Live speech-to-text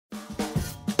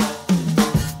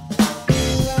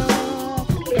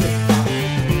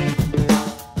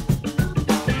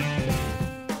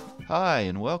Hi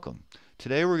and welcome.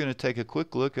 Today we're going to take a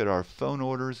quick look at our phone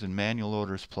orders and manual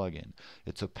orders plugin.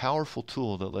 It's a powerful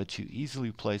tool that lets you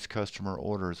easily place customer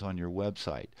orders on your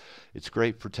website. It's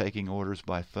great for taking orders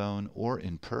by phone or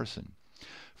in person.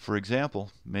 For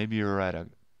example, maybe you're at a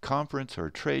conference or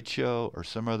a trade show or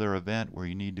some other event where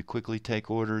you need to quickly take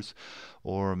orders,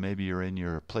 or maybe you're in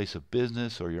your place of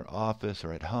business or your office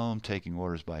or at home taking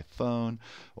orders by phone,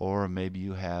 or maybe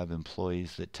you have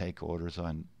employees that take orders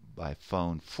by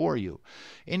phone for you.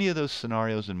 Any of those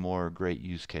scenarios and more are great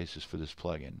use cases for this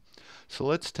plugin. So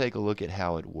let's take a look at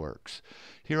how it works.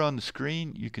 Here on the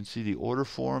screen you can see the order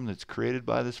form that's created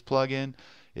by this plugin.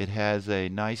 It has a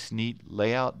nice neat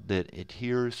layout that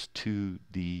adheres to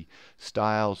the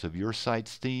styles of your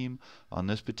site's theme. On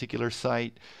this particular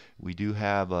site we do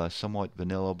have a somewhat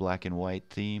vanilla black and white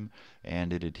theme,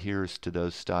 and it adheres to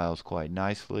those styles quite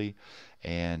nicely.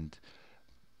 And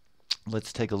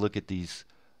let's take a look at these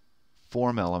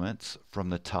form elements from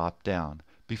the top down.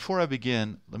 Before I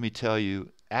begin, let me tell you,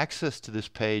 access to this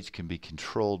page can be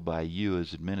controlled by you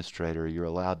as administrator. You're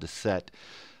allowed to set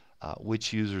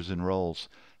which users and roles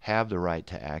have the right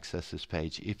to access this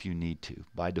page if you need to.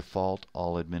 By default,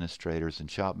 all administrators and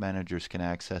shop managers can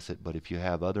access it, but if you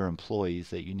have other employees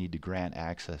that you need to grant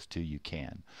access to, you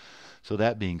can. So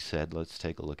that being said, let's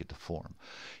take a look at the form.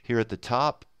 Here at the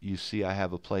top, you see I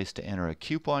have a place to enter a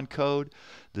coupon code.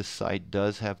 This site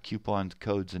does have coupon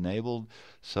codes enabled,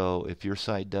 so if your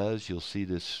site does, you'll see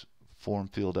this form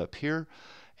field up here.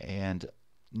 And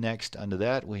next under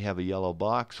that we have a yellow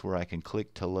box where I can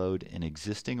click to load an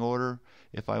existing order.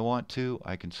 If I want to,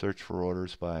 I can search for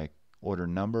orders by order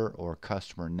number or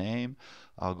customer name.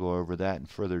 I'll go over that in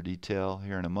further detail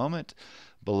here in a moment.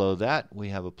 Below that we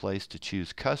have a place to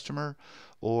choose customer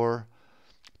or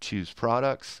choose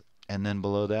products, and then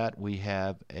below that we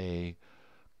have a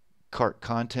cart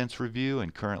contents review,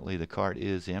 and currently the cart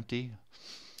is empty.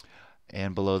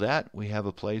 And below that we have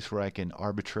a place where I can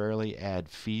arbitrarily add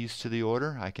fees to the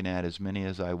order. I can add as many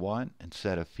as I want and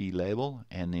set a fee label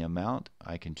and the amount.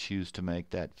 I can choose to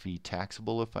make that fee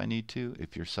taxable if I need to,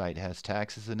 if your site has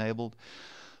taxes enabled.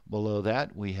 Below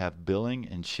that we have billing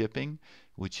and shipping,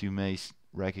 which you may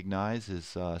recognize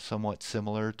is somewhat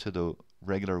similar to the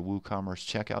regular WooCommerce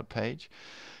checkout page.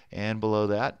 And below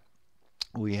that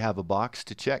we have a box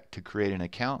to check to create an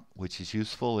account, which is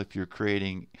useful if you're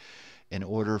creating an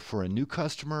order for a new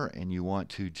customer and you want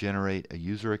to generate a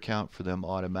user account for them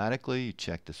automatically. You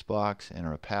check this box,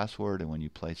 enter a password, and when you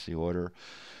place the order,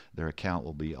 their account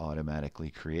will be automatically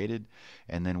created.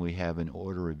 And then we have an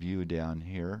order review down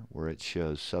here where it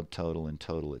shows subtotal and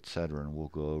total, etc., and we'll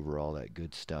go over all that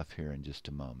good stuff here in just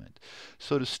a moment.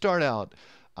 So to start out,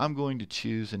 I'm going to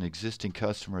choose an existing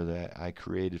customer that I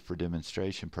created for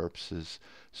demonstration purposes,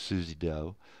 Susie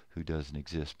Doe, who doesn't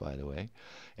exist by the way,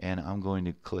 and I'm going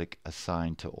to click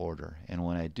assign to order. And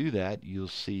when I do that, you'll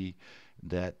see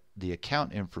that the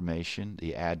account information,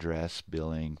 the address,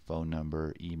 billing, phone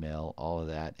number, email, all of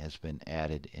that has been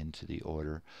added into the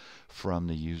order from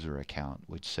the user account,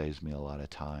 which saves me a lot of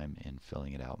time in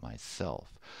filling it out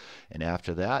myself. And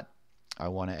after that, I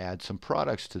want to add some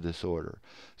products to this order.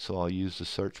 So I'll use the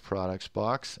search products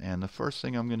box, and the first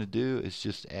thing I'm going to do is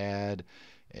just add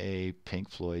a Pink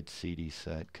Floyd CD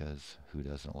set, because who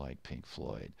doesn't like Pink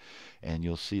Floyd? And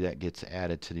you'll see that gets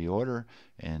added to the order,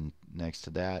 and next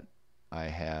to that I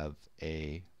have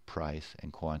a price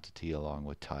and quantity along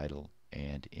with title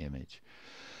and image.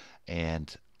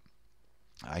 And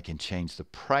I can change the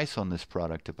price on this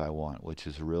product if I want, which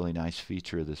is a really nice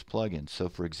feature of this plugin. So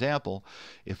for example,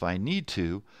 if I need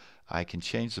to, I can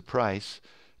change the price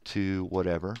to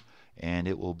whatever, and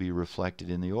it will be reflected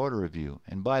in the order review.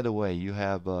 And by the way, you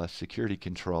have security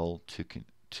control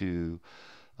to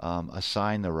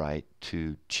assign the right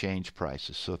to change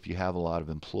prices. So if you have a lot of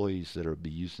employees that are be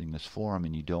using this forum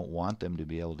and you don't want them to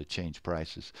be able to change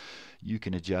prices, you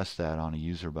can adjust that on a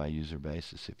user by user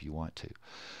basis if you want to.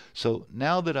 So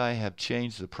now that I have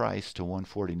changed the price to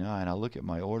 $149, I'll look at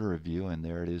my order review, and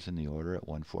there it is in the order at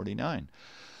 $149.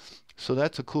 So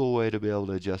that's a cool way to be able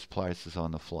to adjust prices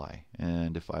on the fly.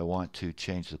 And if I want to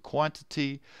change the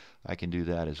quantity, I can do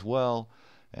that as well.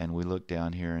 And we look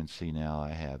down here and see now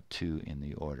I have 2 in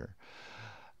the order.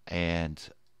 And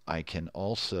I can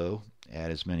also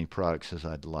add as many products as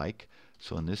I'd like.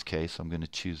 So in this case I'm going to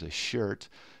choose a shirt,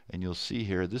 and you'll see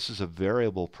here this is a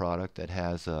variable product that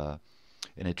has an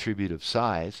attribute of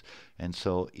size, and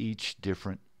so each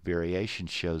different variation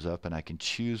shows up, and I can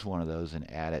choose one of those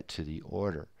and add it to the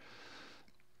order.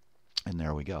 And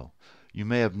there we go. You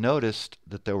may have noticed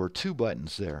that there were 2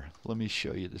 buttons there. Let me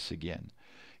show you this again.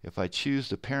 If I choose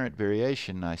the parent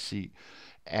variation, I see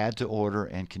add to order,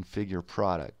 and configure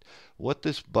product. What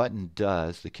this button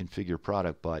does, the configure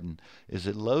product button, is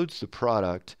it loads the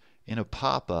product in a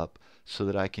pop-up so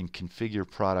that I can configure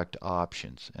product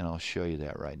options, and I'll show you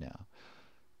that right now.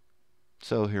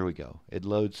 So here we go. It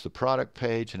loads the product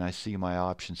page and I see my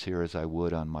options here as I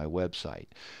would on my website.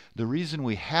 The reason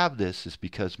we have this is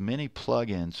because many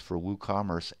plugins for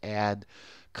WooCommerce add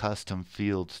custom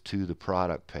fields to the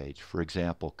product page. For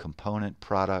example, component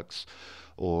products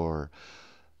or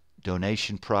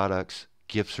donation products,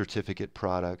 gift certificate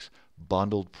products,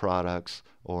 bundled products,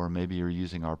 or maybe you're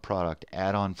using our product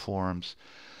add-on forms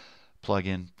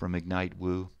plugin from Ignite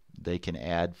Woo. They can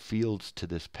add fields to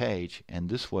this page, and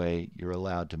this way you're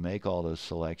allowed to make all those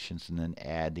selections and then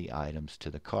add the items to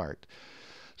the cart.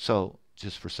 So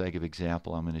just for sake of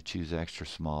example, I'm going to choose extra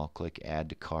small, click add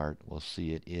to cart. We'll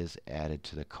see it is added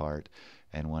to the cart,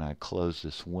 and when I close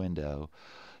this window,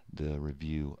 the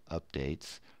review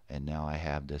updates, and now I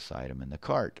have this item in the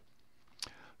cart.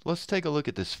 Let's take a look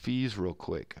at this fees real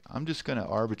quick. I'm just going to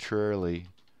arbitrarily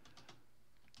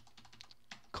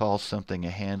call something a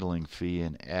handling fee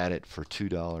and add it for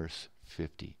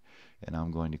 $2.50, and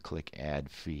I'm going to click add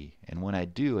fee, and when I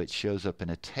do, it shows up in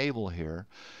a table here,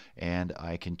 and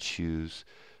I can choose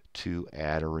to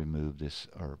add or remove this,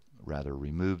 or rather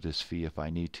remove this fee if I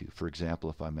need to. For example,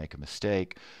 if I make a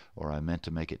mistake or I meant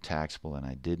to make it taxable and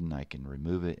I didn't, I can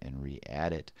remove it and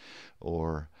re-add it.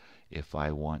 Or if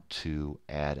I want to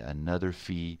add another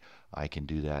fee, I can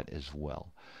do that as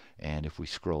well. And if we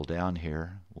scroll down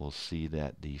here, we'll see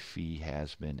that the fee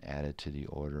has been added to the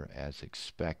order as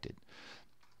expected.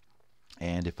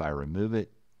 And if I remove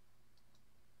it,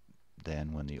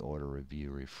 then when the order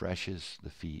review refreshes, the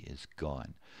fee is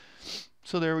gone.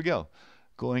 So there we go.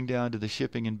 Going down to the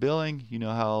shipping and billing, you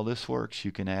know how all this works.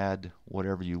 You can add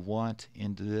whatever you want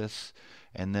into this.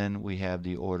 And then we have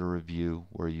the order review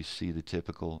where you see the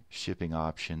typical shipping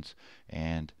options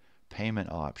and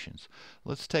payment options.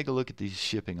 Let's take a look at these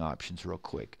shipping options real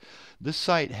quick. This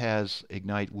site has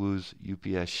Ignite Woo's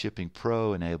UPS Shipping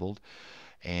Pro enabled,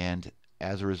 and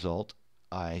as a result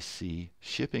I see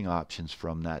shipping options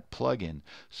from that plugin.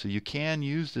 So you can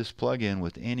use this plugin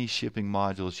with any shipping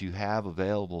modules you have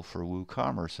available for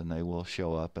WooCommerce, and they will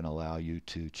show up and allow you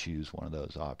to choose one of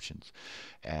those options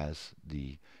as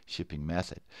the shipping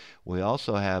method. We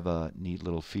also have a neat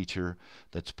little feature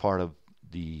that's part of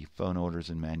the phone orders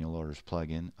and manual orders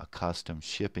plugin, a custom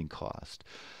shipping cost.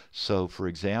 So for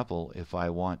example, if I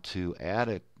want to add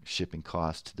a shipping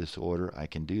cost to this order, I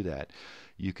can do that.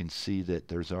 You can see that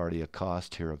there's already a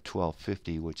cost here of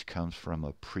 $12.50, which comes from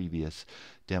a previous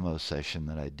demo session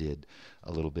that I did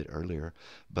a little bit earlier.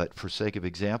 But for sake of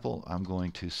example, I'm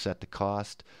going to set the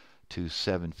cost to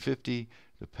 $7.50.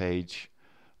 The page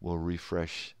will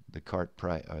refresh the cart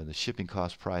price or the shipping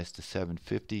cost price to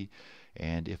 $7.50.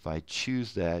 And if I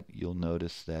choose that, you'll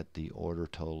notice that the order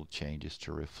total changes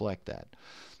to reflect that.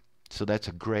 So that's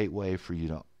a great way for you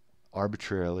to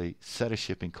arbitrarily set a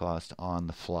shipping cost on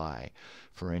the fly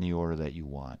for any order that you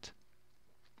want.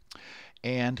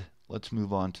 And let's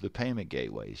move on to the payment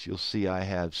gateways. You'll see I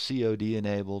have COD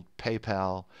enabled,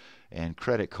 PayPal, and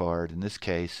credit card. In this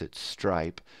case, it's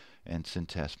Stripe, and it's in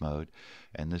test mode.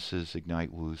 And this is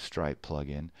Ignite Woo's Stripe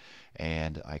plugin.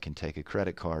 And I can take a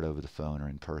credit card over the phone or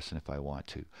in person if I want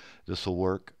to. This will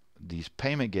work. These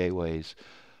payment gateways,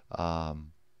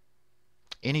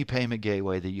 any payment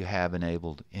gateway that you have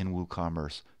enabled in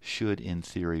WooCommerce should in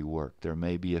theory work. There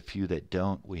may be a few that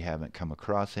don't. We haven't come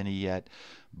across any yet,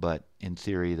 but in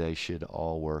theory they should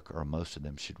all work, or most of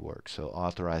them should work. So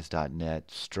Authorize.net,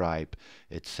 Stripe,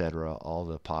 etc., all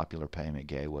the popular payment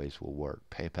gateways will work.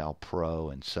 PayPal Pro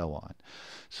and so on.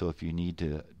 So if you need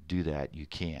to do that, you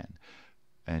can.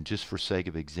 And just for sake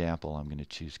of example, I'm going to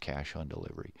choose cash on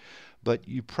delivery. But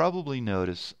you probably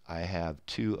notice I have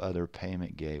two other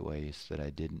payment gateways that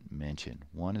I didn't mention.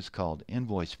 One is called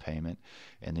invoice payment,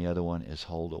 and the other one is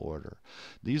hold order.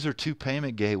 These are two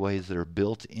payment gateways that are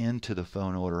built into the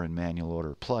phone order and manual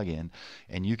order plugin,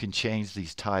 and you can change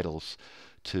these titles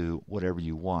to whatever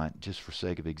you want. Just for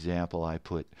sake of example, I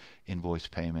put invoice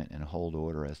payment and hold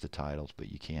order as the titles,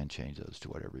 but you can change those to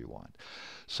whatever you want.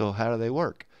 So how do they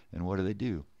work and what do they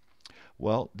do?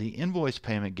 Well, the invoice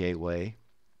payment gateway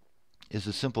is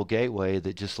a simple gateway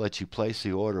that just lets you place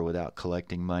the order without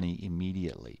collecting money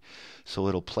immediately. So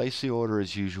it'll place the order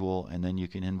as usual, and then you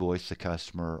can invoice the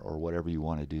customer or whatever you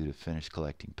want to do to finish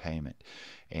collecting payment.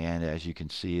 And as you can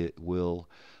see, it will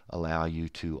allow you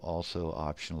to also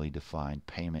optionally define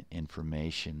payment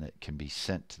information that can be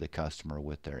sent to the customer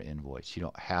with their invoice. You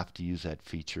don't have to use that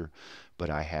feature, but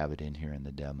I have it in here in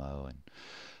the demo.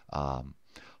 And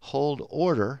hold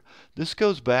order, this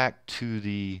goes back to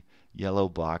the yellow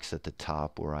box at the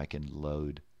top where I can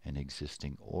load an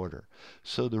existing order.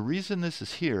 So the reason this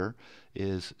is here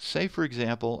is, say for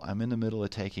example, I'm in the middle of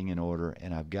taking an order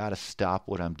and I've got to stop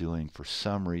what I'm doing for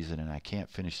some reason and I can't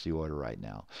finish the order right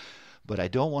now. But I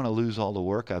don't want to lose all the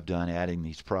work I've done adding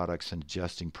these products and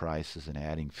adjusting prices and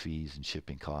adding fees and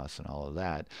shipping costs and all of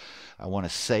that. I want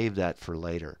to save that for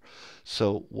later.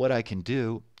 So what I can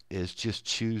do is just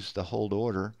choose the hold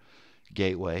order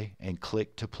gateway and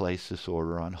click to place this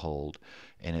order on hold,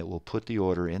 and it will put the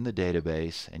order in the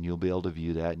database, and you'll be able to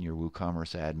view that in your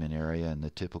WooCommerce admin area in the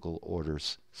typical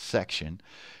orders section.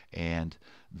 And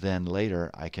then later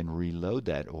I can reload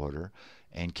that order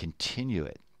and continue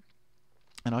it.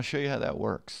 And I'll show you how that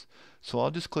works. So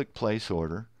I'll just click place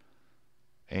order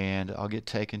and I'll get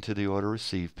taken to the order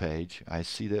received page. I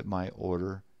see that my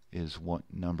order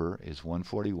number is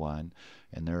 141,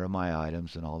 and there are my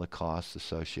items and all the costs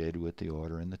associated with the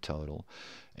order and the total.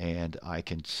 And I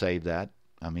can save that.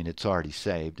 I mean, it's already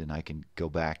saved, and I can go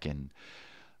back and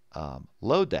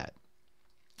load that.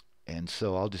 And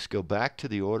so I'll just go back to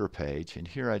the order page, and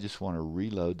here I just want to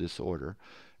reload this order,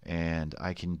 and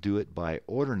I can do it by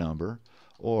order number,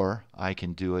 or I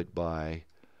can do it by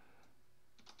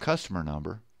customer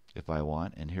number if I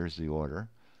want. And here's the order.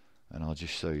 And I'll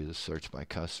just show you the search by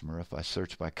customer. If I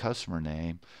search by customer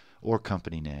name or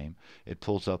company name, it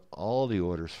pulls up all the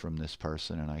orders from this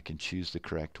person, and I can choose the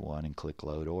correct one and click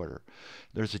load order.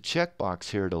 There's a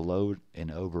checkbox here to load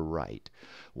and overwrite.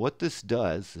 What this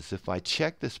does is if I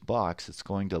check this box, it's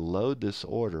going to load this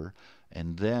order,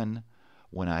 and then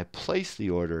when I place the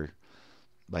order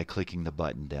by clicking the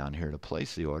button down here to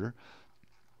place the order,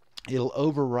 it'll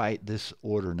overwrite this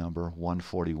order number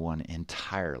 141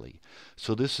 entirely.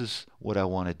 So this is what I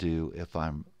want to do if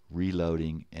I'm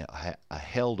reloading a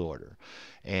held order.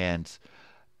 And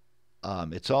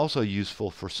it's also useful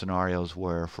for scenarios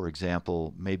where, for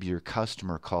example, maybe your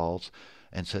customer calls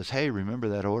and says, hey, remember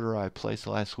that order I placed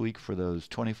last week for those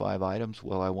 25 items?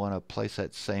 Well, I want to place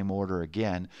that same order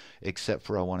again, except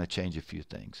for I want to change a few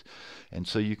things. And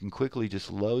so you can quickly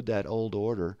just load that old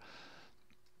order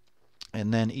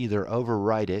and then either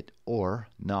overwrite it or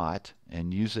not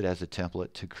and use it as a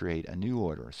template to create a new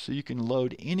order. So you can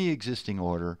load any existing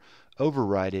order,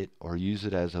 overwrite it, or use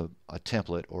it as a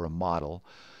template or a model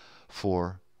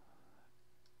for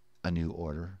a new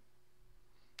order.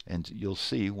 And you'll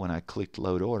see when I clicked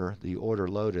load order, the order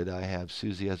loaded. I have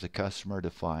Susie as a customer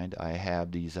defined. I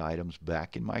have these items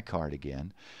back in my cart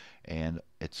again, and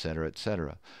etc.,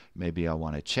 etc. Maybe I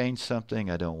want to change something.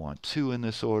 I don't want 2 in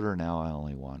this order. Now I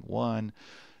only want 1.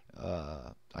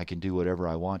 I can do whatever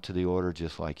I want to the order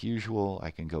just like usual.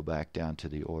 I can go back down to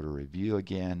the order review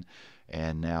again,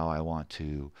 and now I want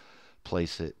to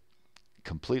place it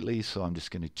completely, so I'm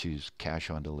just going to choose cash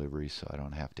on delivery so I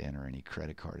don't have to enter any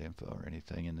credit card info or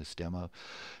anything in this demo.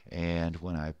 And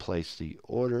when I place the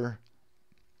order,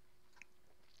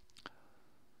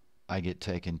 I get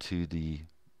taken to the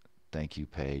thank you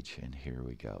page, and here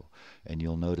we go. And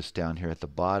you'll notice down here at the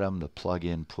bottom the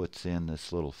plugin puts in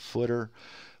this little footer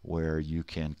where you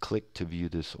can click to view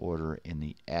this order in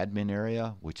the admin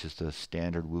area, which is the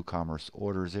standard WooCommerce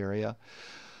orders area,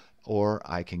 or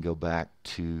I can go back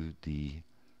to the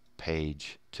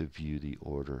page to view the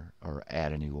order or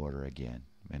add a new order again.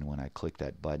 And when I click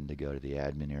that button to go to the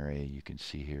admin area, you can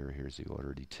see here's the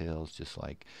order details, just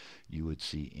like you would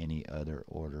see any other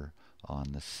order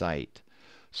on the site.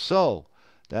 So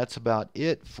that's about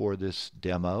it for this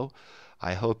demo.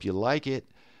 I hope you like it.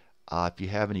 If you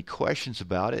have any questions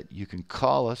about it, you can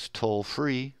call us toll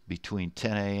free between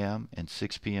 10 a.m. and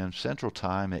 6 p.m. Central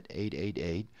Time at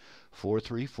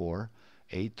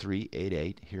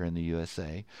 888-434-8388 here in the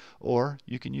USA. Or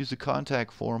you can use the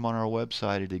contact form on our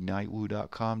website at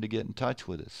ignitewoo.com to get in touch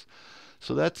with us.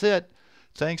 So that's it.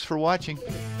 Thanks for watching.